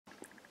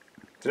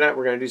Tonight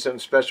we're going to do something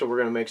special. We're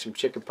going to make some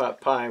chicken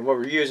pot pie. And what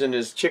we're using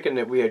is chicken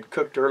that we had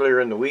cooked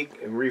earlier in the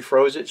week and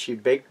refroze it. She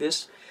baked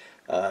this.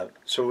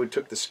 So we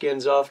took the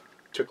skins off,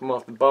 took them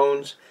off the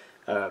bones,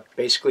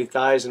 basically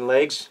thighs and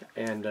legs.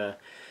 And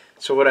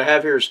so what I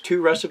have here is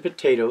 2 russet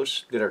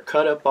potatoes that are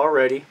cut up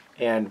already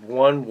and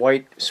 1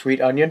 white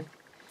sweet onion.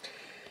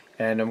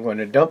 And I'm going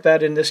to dump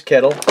that in this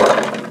kettle.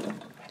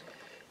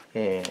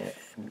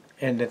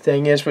 And the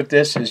thing is with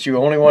this is you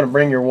only want to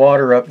bring your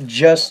water up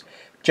just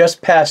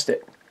past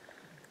it.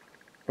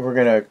 We're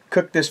going to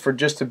cook this for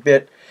just a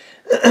bit,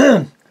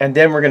 and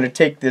then we're going to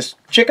take this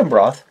chicken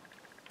broth,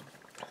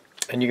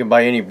 and you can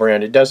buy any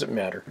brand, it doesn't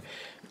matter.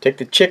 Take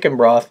the chicken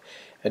broth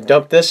and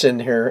dump this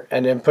in here,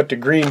 and then put the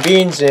green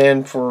beans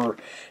in for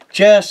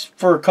just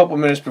for a couple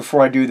minutes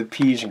before I do the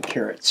peas and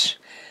carrots.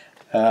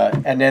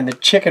 And then the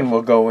chicken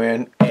will go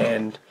in,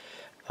 and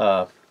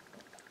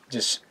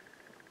just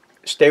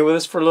stay with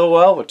us for a little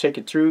while. We'll take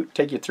you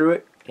through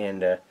it,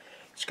 and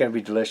it's going to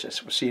be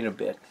delicious. We'll see you in a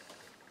bit.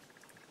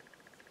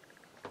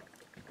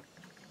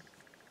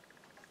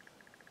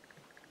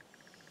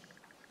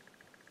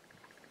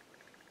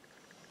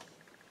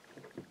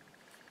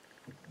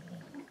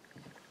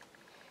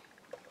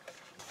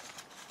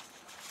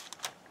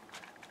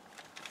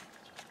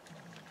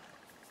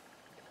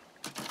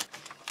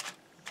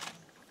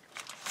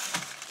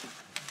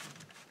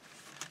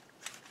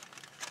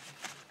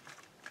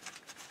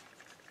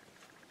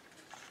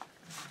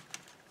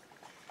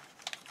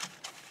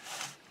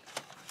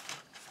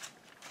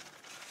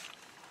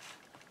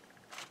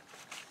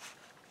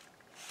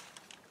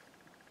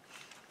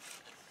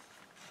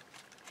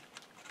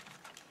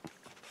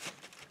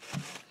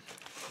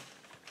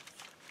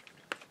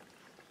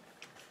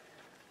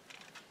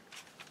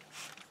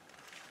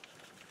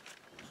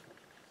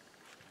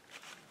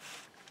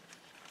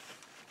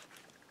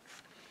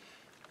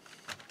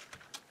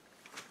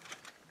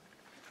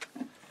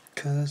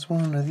 Cause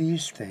one of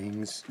these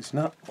things is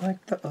not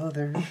like the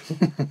others.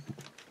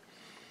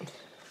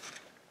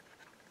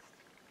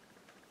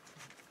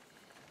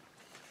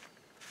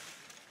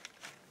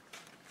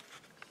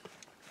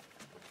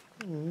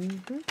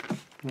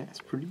 Yeah,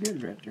 it's pretty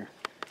good right there.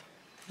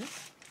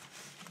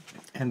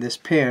 And this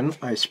pan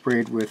I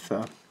sprayed with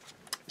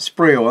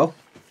spray oil.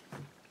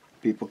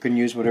 People can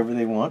use whatever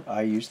they want.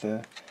 I use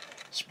the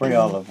spray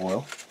olive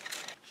oil.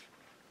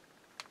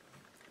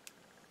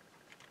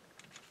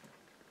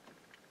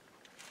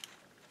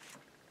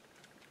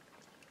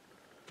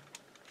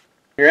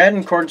 You're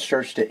adding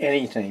cornstarch to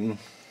anything,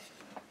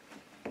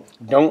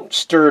 don't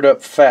stir it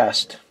up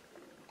fast.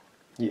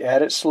 You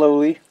add it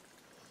slowly,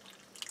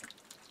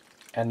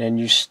 and then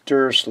you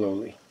stir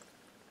slowly.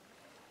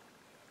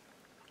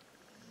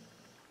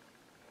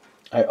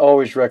 I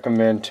always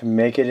recommend to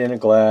make it in a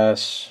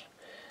glass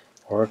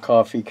or a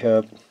coffee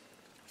cup.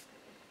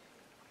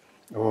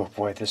 Oh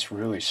boy, this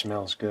really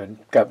smells good.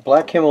 Got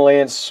black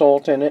Himalayan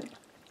salt in it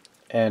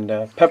and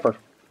pepper.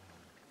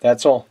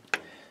 That's all,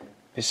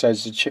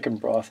 besides the chicken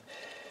broth.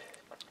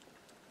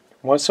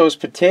 Once those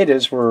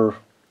potatoes were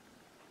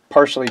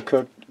partially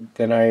cooked,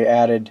 then I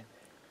added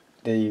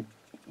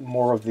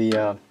more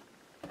vegetable.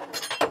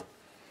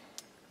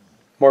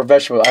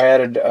 I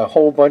added a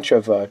whole bunch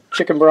of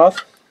chicken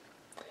broth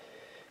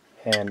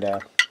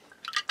and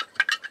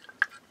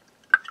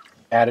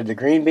added the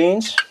green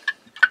beans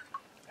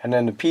and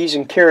then the peas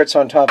and carrots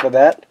on top of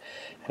that,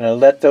 and I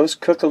let those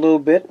cook a little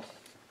bit.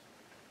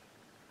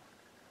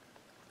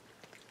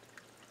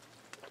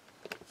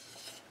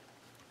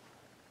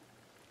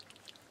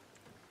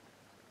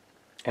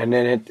 And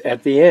then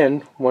at the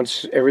end,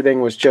 once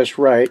everything was just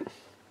right,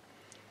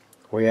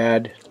 we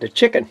add the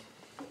chicken.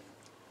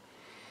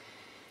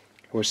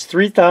 It was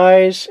 3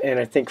 thighs and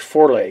I think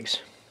 4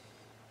 legs.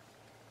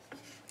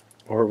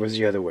 Or it was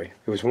the other way.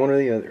 It was one or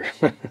the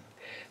other.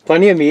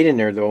 Plenty of meat in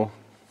there though.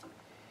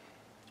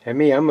 And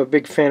me, I'm a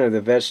big fan of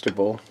the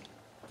vegetable.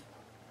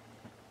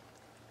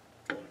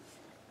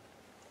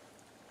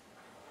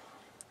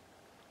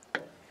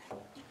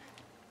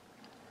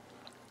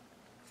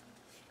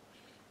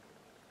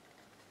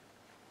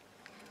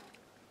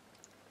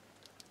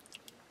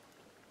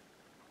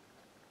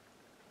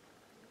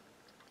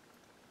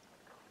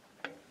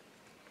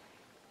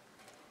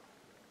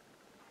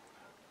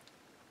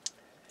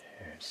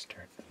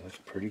 It looks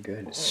pretty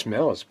good. It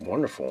smells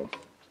wonderful.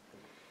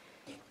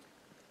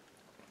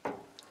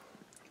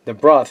 The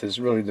broth is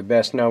really the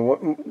best.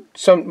 Now,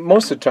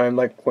 most of the time,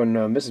 like when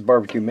Mrs.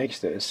 Barbecue makes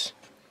this,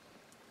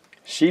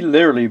 she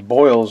literally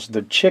boils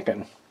the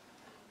chicken,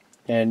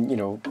 and you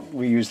know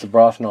we use the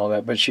broth and all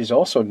that. But she's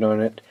also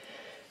done it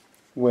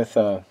with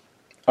a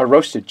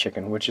roasted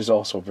chicken, which is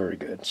also very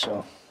good.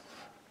 So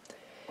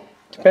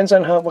depends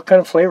on what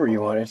kind of flavor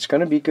you want. It's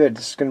going to be good.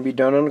 It's going to be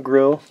done on a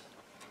grill.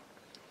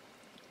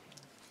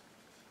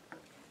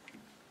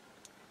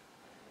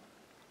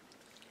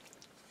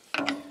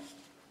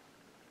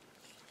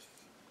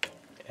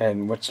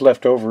 And what's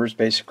left over is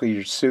basically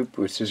your soup,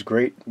 which is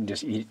great. You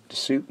just eat the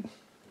soup.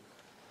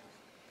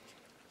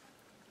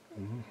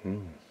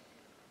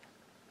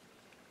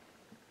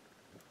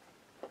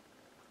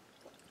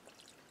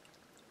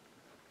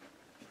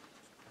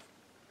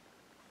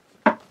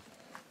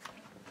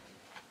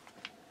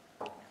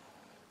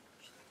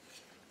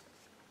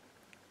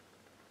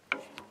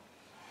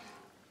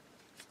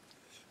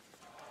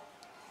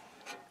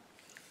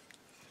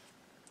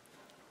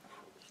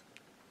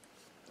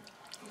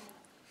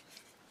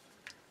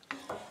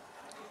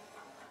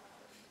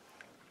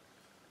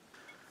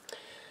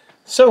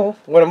 So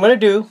what I'm going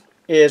to do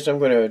is I'm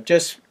going to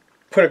just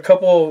put a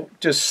couple,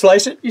 just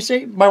slice it, you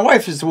see. My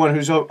wife is the one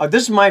who's,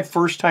 this is my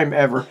first time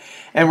ever,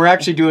 and we're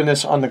actually doing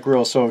this on the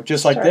grill. So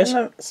just like this.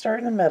 Start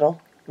in the middle.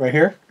 Right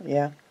here?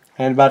 Yeah.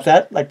 And about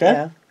that, like that?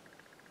 Yeah.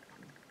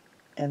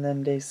 And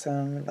then do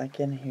some like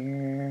in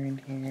here, and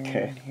here,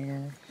 okay. and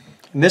here.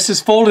 And this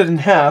is folded in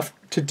half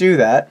to do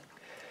that.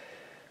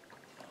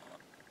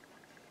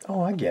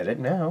 Oh, I get it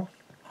now.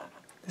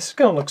 This is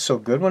going to look so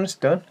good when it's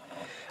done.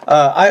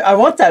 I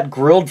want that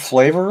grilled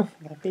flavor.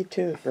 Don't be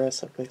too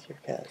aggressive with your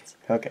cuts.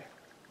 Okay.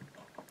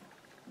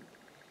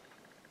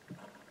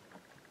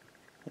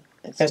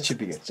 Should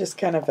be good. It's just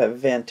kind of a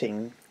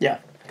venting. Yeah,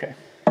 okay.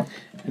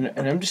 And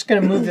I'm just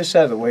going to move this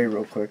out of the way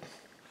real quick.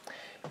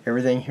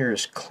 Everything here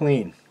is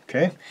clean,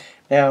 okay?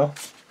 Now,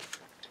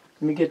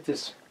 let me get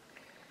this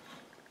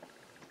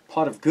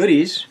pot of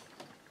goodies.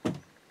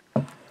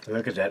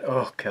 Look at that.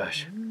 Oh,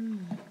 gosh.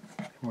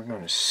 We're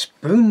going to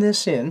spoon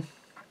this in.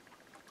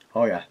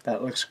 Oh, yeah,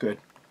 that looks good.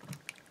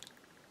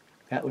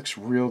 That looks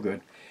real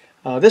good.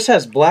 This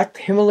has black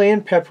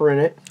Himalayan pepper in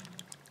it.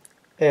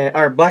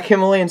 Or black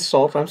Himalayan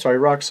salt. I'm sorry,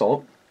 rock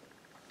salt.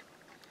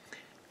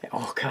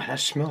 Oh, God, that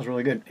smells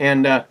really good.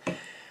 And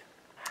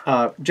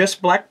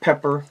just black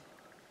pepper.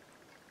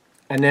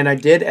 And then I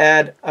did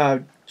add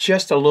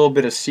just a little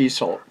bit of sea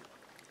salt.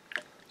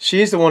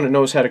 She's the one that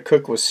knows how to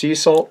cook with sea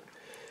salt.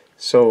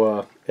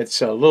 So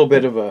it's a little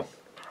bit of a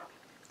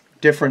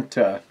different...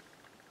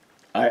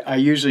 I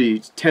usually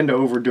tend to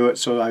overdo it,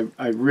 so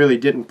I really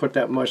didn't put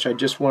that much. I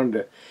just wanted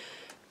to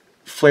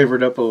flavor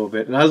it up a little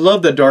bit. And I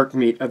love the dark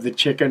meat of the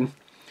chicken.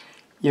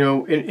 You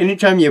know,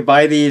 anytime you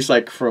buy these,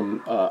 like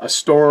from a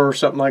store or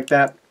something like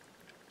that,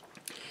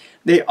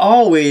 they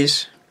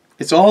always,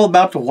 it's all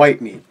about the white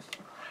meat.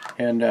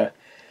 And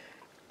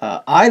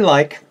I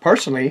like,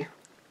 personally,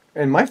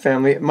 in my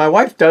family, my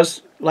wife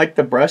does like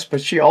the breast,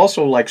 but she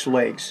also likes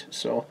legs.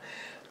 So,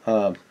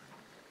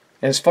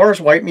 as far as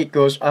white meat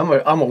goes, I'm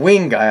a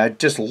wing guy. I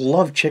just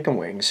love chicken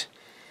wings.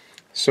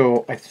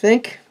 So I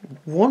think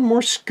one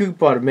more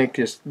scoop ought to make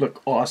this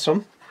look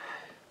awesome.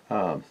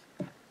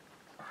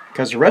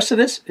 Because the rest of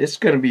this, it's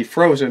going to be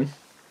frozen.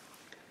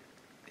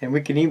 And we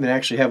can even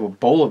actually have a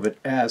bowl of it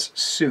as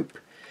soup.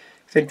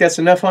 Think that's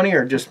enough, honey,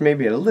 or just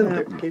maybe a little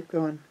bit more? Keep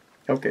going.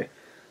 Okay.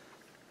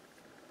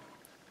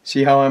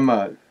 See how I'm,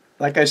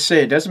 like I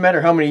say, it doesn't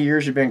matter how many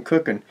years you've been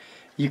cooking.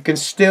 You can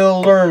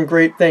still learn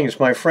great things.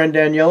 My friend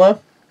Daniela,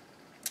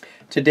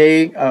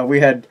 today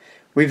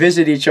we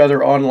visit each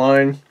other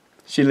online.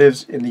 She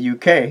lives in the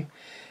UK,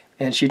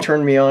 and she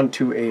turned me on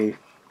to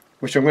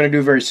which I'm going to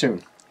do very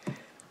soon,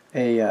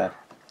 a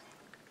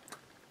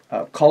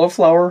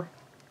cauliflower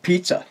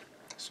pizza.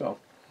 So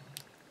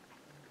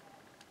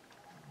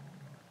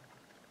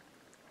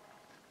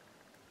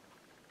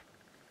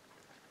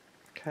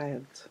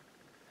Coyotes.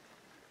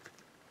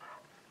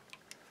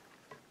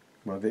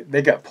 well,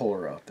 they got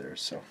Polar out there,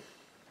 so.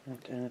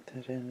 At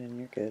that end, and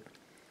you're good.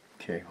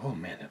 Okay. Oh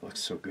man, that looks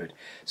so good.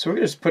 So we're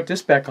gonna just put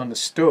this back on the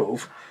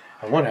stove.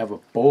 I want to have a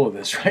bowl of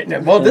this right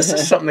now. Well, this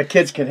is something the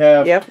kids can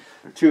have. Yep.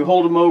 To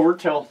hold them over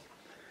till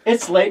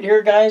it's late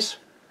here, guys.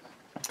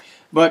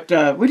 But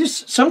we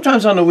just,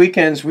 sometimes on the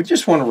weekends, we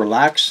just want to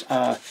relax.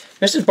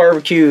 Mrs.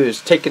 Barbecue is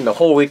taking the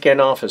whole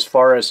weekend off as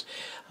far as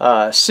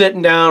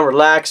sitting down,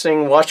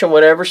 relaxing, watching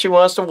whatever she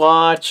wants to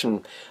watch.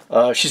 And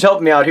she's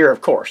helping me out here,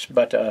 of course.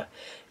 But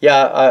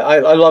yeah,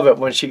 I love it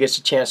when she gets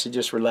a chance to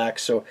just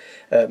relax. So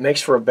it makes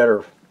for a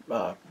better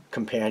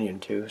companion,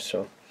 too.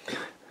 So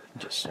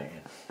just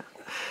saying.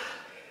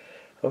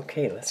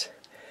 Okay, let's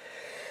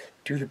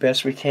do the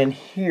best we can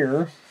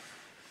here.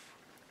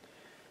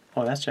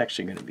 Oh, that's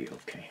actually going to be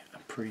okay.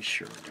 I'm pretty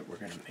sure that we're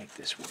going to make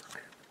this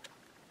work.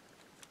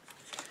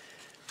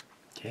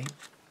 Okay.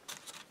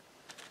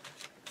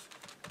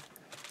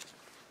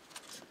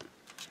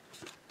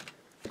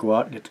 Go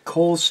out and get the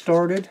coals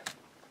started.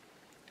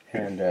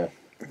 And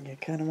you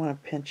kind of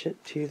want to pinch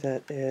it to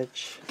that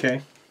edge.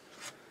 Okay.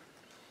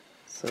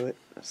 So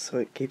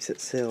it keeps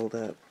it sealed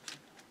up.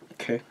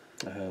 Okay.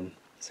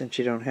 Since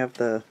you don't have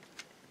the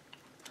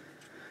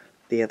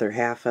other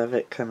half of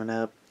it coming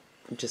up,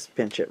 just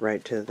pinch it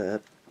right to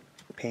the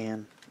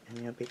pan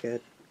and you'll be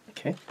good.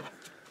 Okay.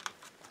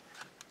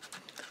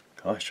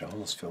 Gosh, I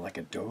almost feel like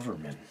a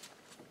Doberman.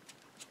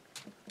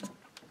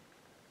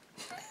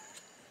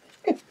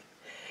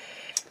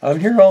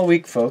 I'm here all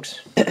week, folks.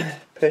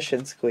 Push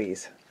and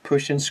squeeze.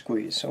 Push and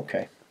squeeze.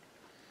 Okay.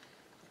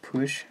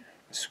 Push,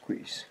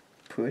 squeeze.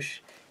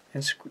 Push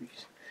and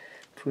squeeze.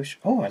 Push.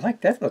 Oh, I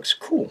like that. Looks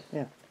cool.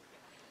 Yeah.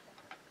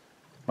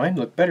 Mine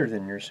look better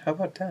than yours. How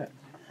about that?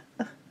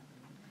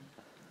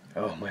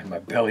 Oh, my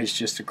belly's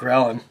just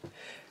a-growling.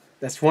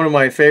 That's one of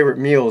my favorite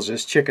meals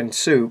is chicken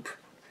soup.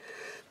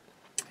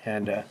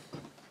 And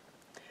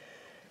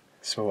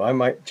so I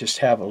might just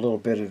have a little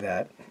bit of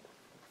that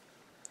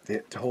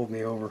to hold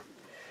me over.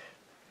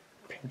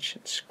 Pinch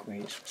and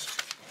squeeze.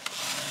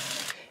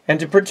 And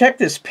to protect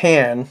this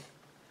pan,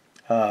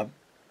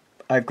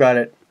 I've got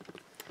it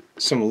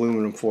some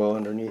aluminum foil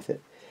underneath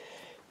it.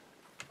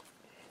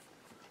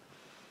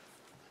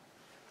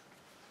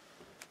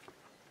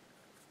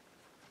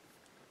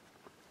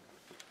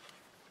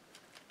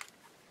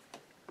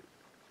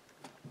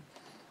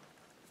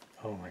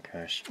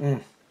 gosh.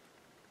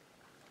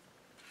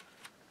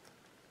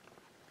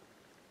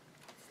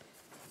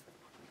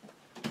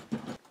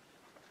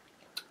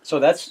 So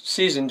that's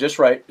seasoned just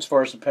right as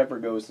far as the pepper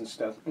goes and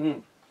stuff.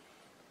 I'm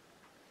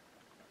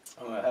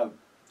gonna have,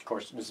 of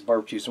course, Mrs.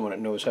 Barbecue's the one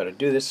that knows how to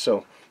do this,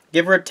 so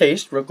give her a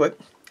taste real quick.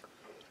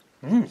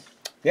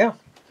 Yeah.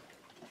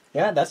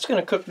 Yeah, that's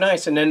gonna cook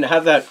nice, and then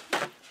have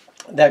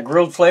that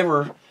grilled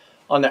flavor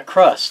on that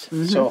crust.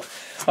 So,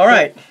 all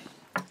right.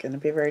 Gonna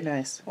be very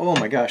nice. Oh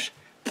my gosh.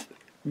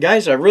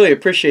 Guys, I really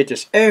appreciate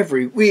this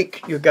every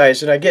week, you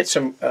guys, and I get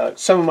some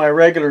of my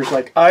regulars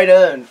like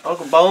Ida and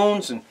Uncle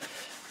Bones and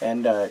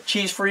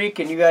Cheese Freak,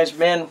 and you guys,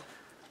 man,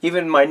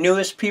 even my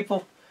newest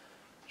people,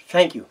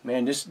 thank you,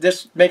 man.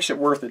 This makes it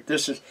worth it.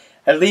 This is,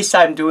 at least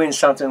I'm doing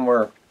something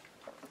where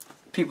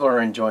people are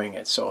enjoying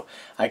it. So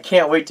I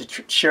can't wait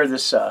to share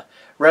this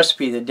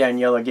recipe that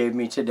Daniela gave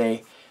me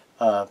today.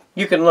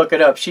 You can look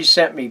it up. She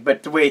sent me,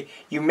 but the way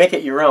you make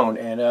it your own,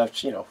 and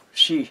you know,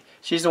 she's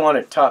the one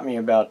that taught me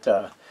about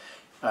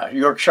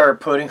Yorkshire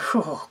pudding.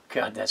 Oh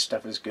God, that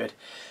stuff is good.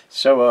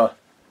 So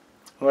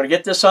I'm gonna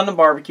get this on the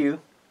barbecue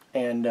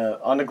and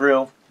on the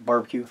grill,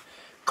 barbecue,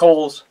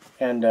 coals,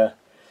 and oh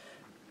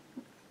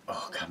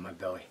God, my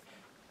belly.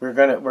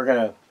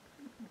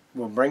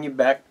 We'll bring you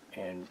back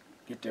and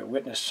get to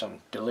witness some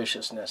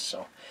deliciousness.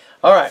 So,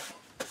 all right,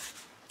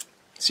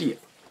 see you.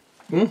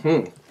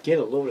 Get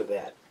a load of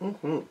that.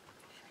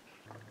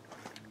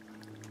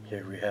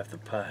 Here we have the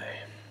pie.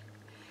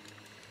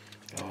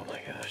 Oh my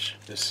gosh,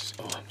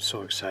 I'm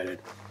so excited.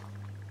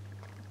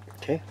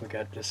 Okay, we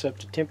got this up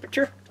to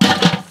temperature.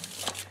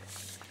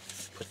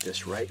 Put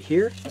this right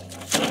here.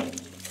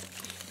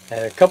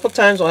 And a couple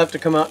times I'll have to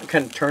come out and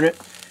kind of turn it,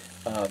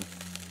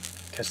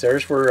 because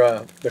there's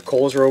where the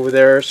coals are over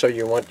there, so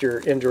you want your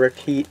indirect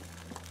heat.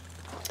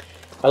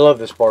 I love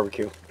this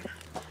barbecue.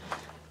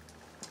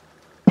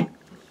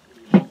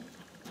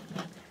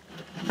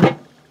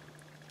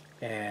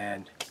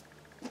 And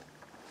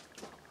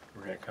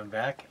we're going to come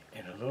back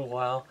in a little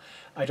while.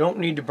 I don't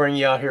need to bring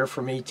you out here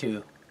for me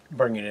to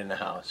bring it in the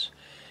house.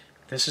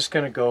 This is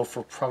going to go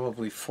for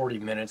probably 40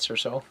 minutes or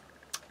so.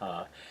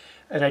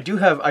 And I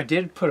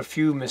did put a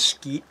few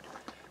mesquite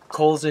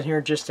coals in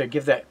here just to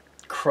give that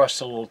crust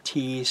a little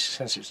tease,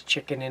 since there's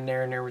chicken in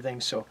there and everything.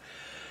 So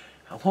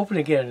I'm hoping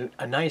to get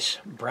a nice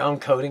brown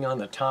coating on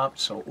the top.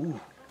 So,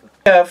 ooh.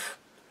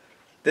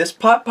 This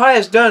pot pie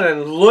is done,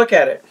 and look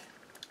at it.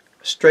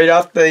 Straight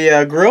off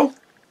the grill.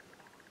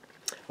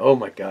 Oh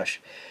my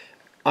gosh.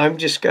 I'm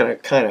just going to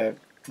kind of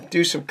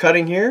do some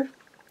cutting here.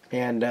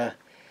 And,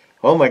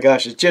 oh my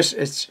gosh,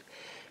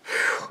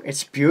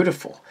 it's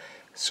beautiful.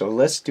 So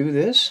let's do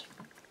this.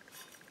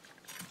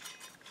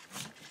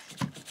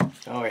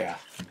 Oh yeah.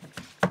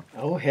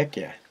 Oh heck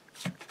yeah.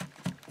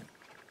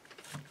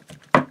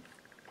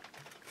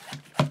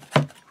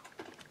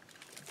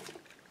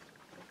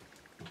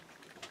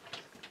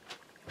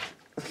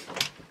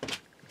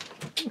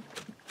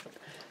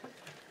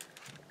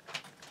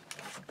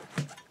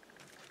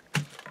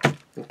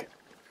 Okay.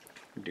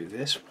 Do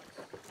this one.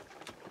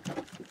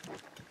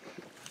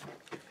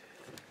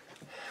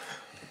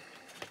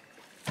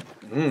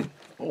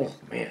 Oh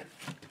man.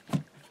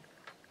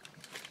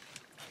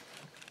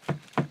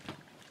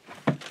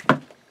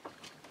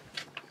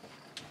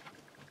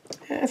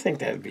 I think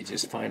that would be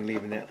just fine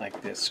leaving that like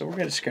this. So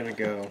we're just going to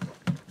go.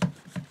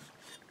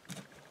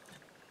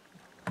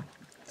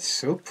 It's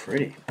so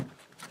pretty.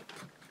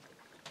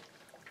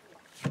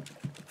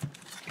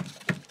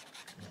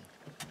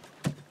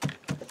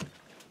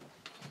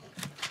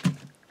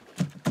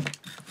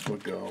 We'll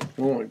go.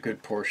 We want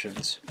good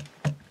portions.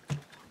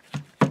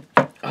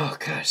 Oh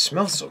gosh,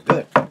 smells so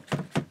good.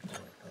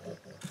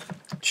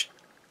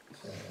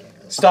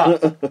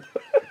 Stop.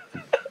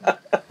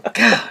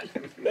 God.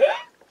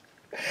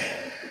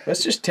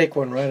 Let's just take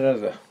one right out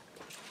of the...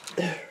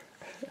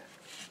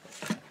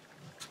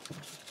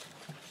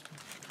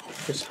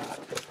 It's hot.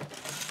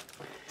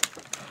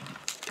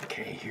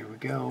 Okay, here we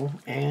go.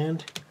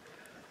 And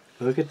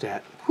look at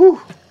that.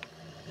 Whew.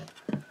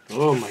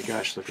 Oh my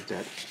gosh, look at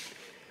that.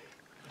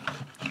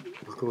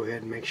 We'll go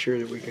ahead and make sure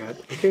that we got...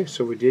 Okay,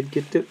 so we did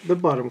get the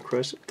bottom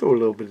crust. Throw a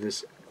little bit of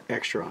this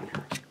extra on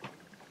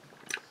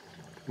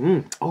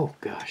here. Oh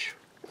gosh.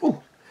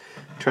 Oh.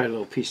 Try a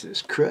little piece of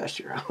this crust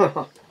here.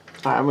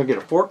 Alright, I'm going to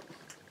get a fork.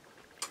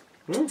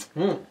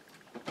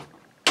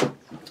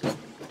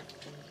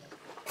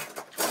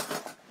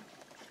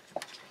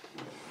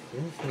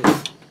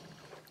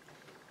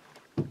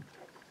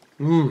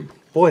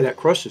 Boy, that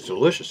crust is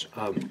delicious.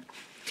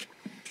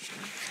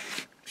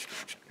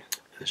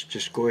 Let's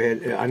just go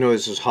ahead. I know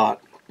this is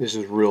hot. This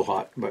is real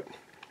hot, but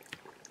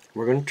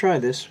we're going to try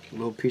this. A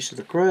little piece of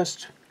the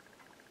crust.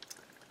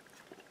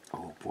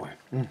 Oh boy.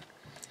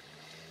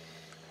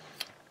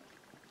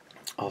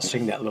 I'll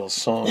sing that little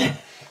song.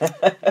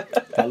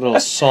 That little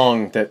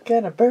song that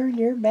Gonna burn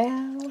your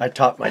mouth. I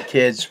taught my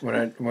kids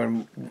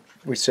when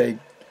we say,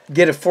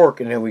 get a fork,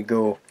 and then we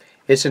go,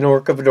 it's an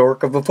orc of a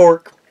dork of a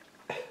fork.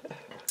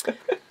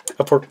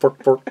 A fork,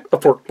 fork, fork, a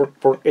fork,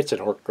 fork, fork. It's an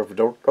orc of a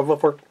dork of a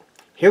fork.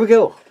 Here we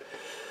go.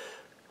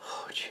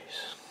 Oh, jeez.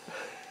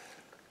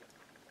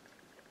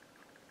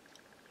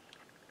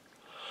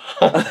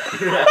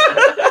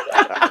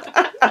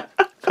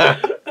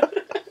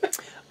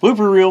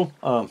 Blooper reel.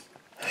 Let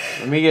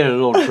me get a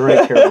little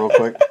drink here real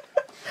quick.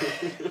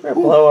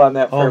 Blow on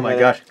that for Oh a my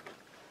minute. gosh.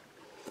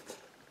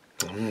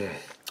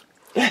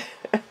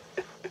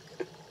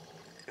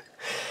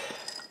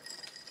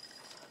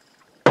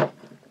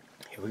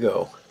 Here we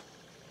go.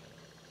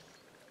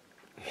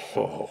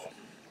 Oh.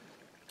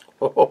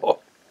 Oh.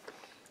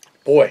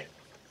 Boy.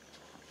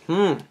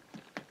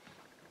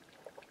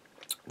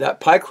 That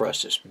pie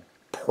crust is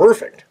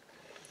perfect.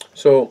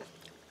 So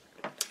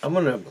I'm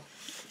gonna,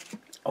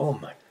 oh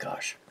my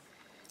gosh.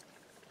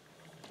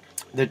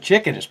 The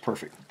chicken is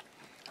perfect.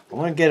 I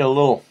want to get a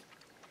little,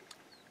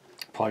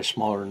 probably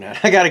smaller than that.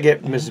 I got to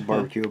get Mrs.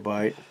 Barbecue a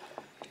bite.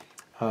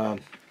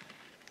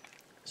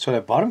 So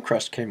that bottom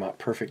crust came out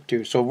perfect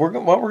too. So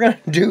what we're going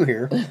to do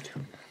here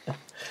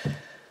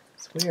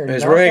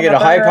is we're going to get a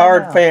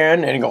high-powered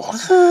fan and go,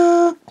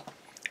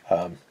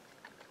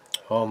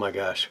 oh my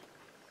gosh.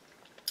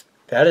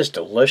 That is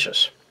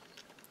delicious.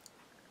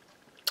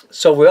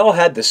 So we all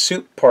had the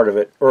soup part of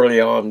it early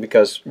on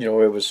because, you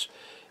know, it was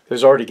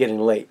already getting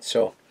late.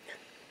 So,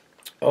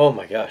 oh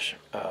my gosh.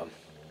 I'm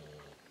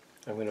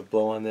going to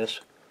blow on this.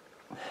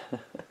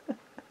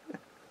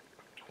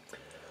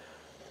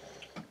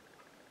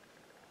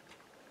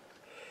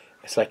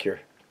 It's like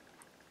you're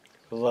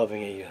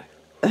loving it.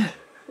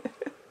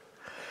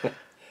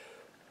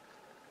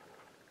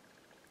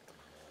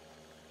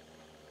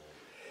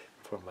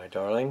 For my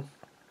darling.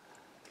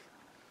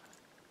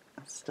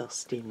 It's still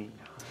steaming.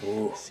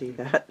 Ooh. See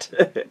that?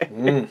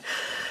 Yeah.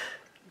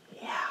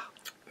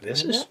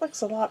 That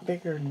looks a lot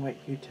bigger than what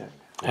you took.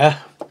 Yeah.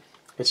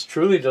 It's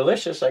truly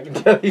delicious, I can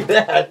tell you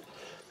that.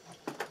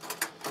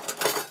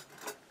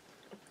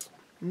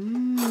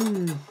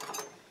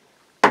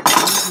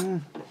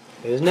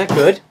 Isn't that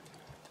good?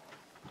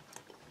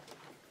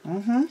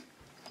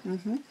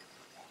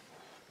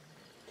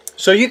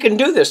 So you can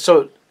do this.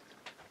 So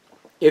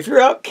if you're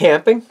out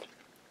camping,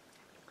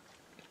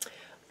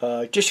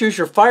 just use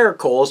your fire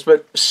coals,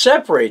 but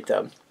separate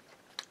them.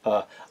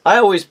 I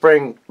always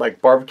bring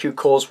like barbecue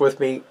coals with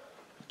me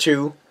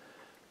too,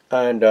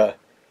 and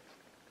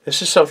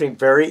this is something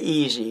very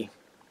easy.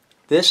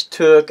 This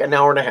took an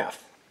hour and a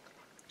half.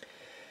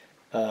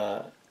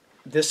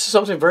 This is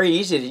something very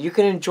easy that you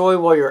can enjoy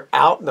while you're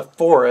out in the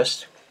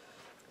forest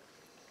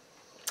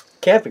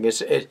camping.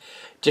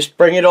 Just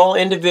bring it all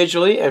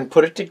individually and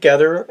put it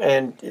together,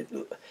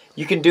 and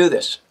you can do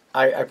this.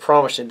 I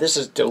promise you, this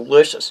is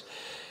delicious.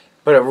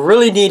 But I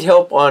really need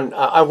help on,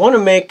 I want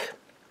to make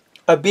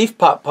a beef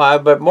pot pie,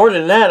 but more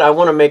than that, I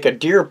want to make a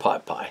deer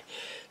pot pie.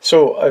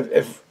 So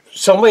if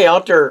somebody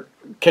out there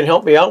can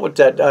help me out with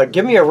that,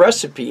 give me a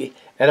recipe,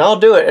 and I'll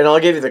do it, and I'll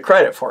give you the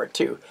credit for it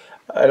too.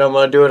 And I'm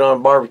going to do it on a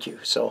barbecue.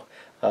 So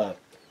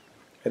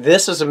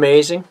this is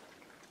amazing.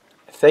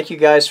 Thank you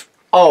guys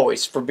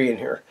always for being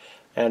here,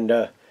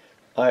 and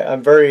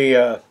I'm very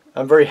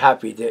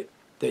happy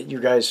that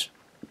you guys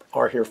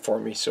are here for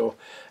me. So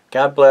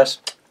God bless.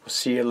 We'll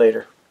see you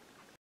later.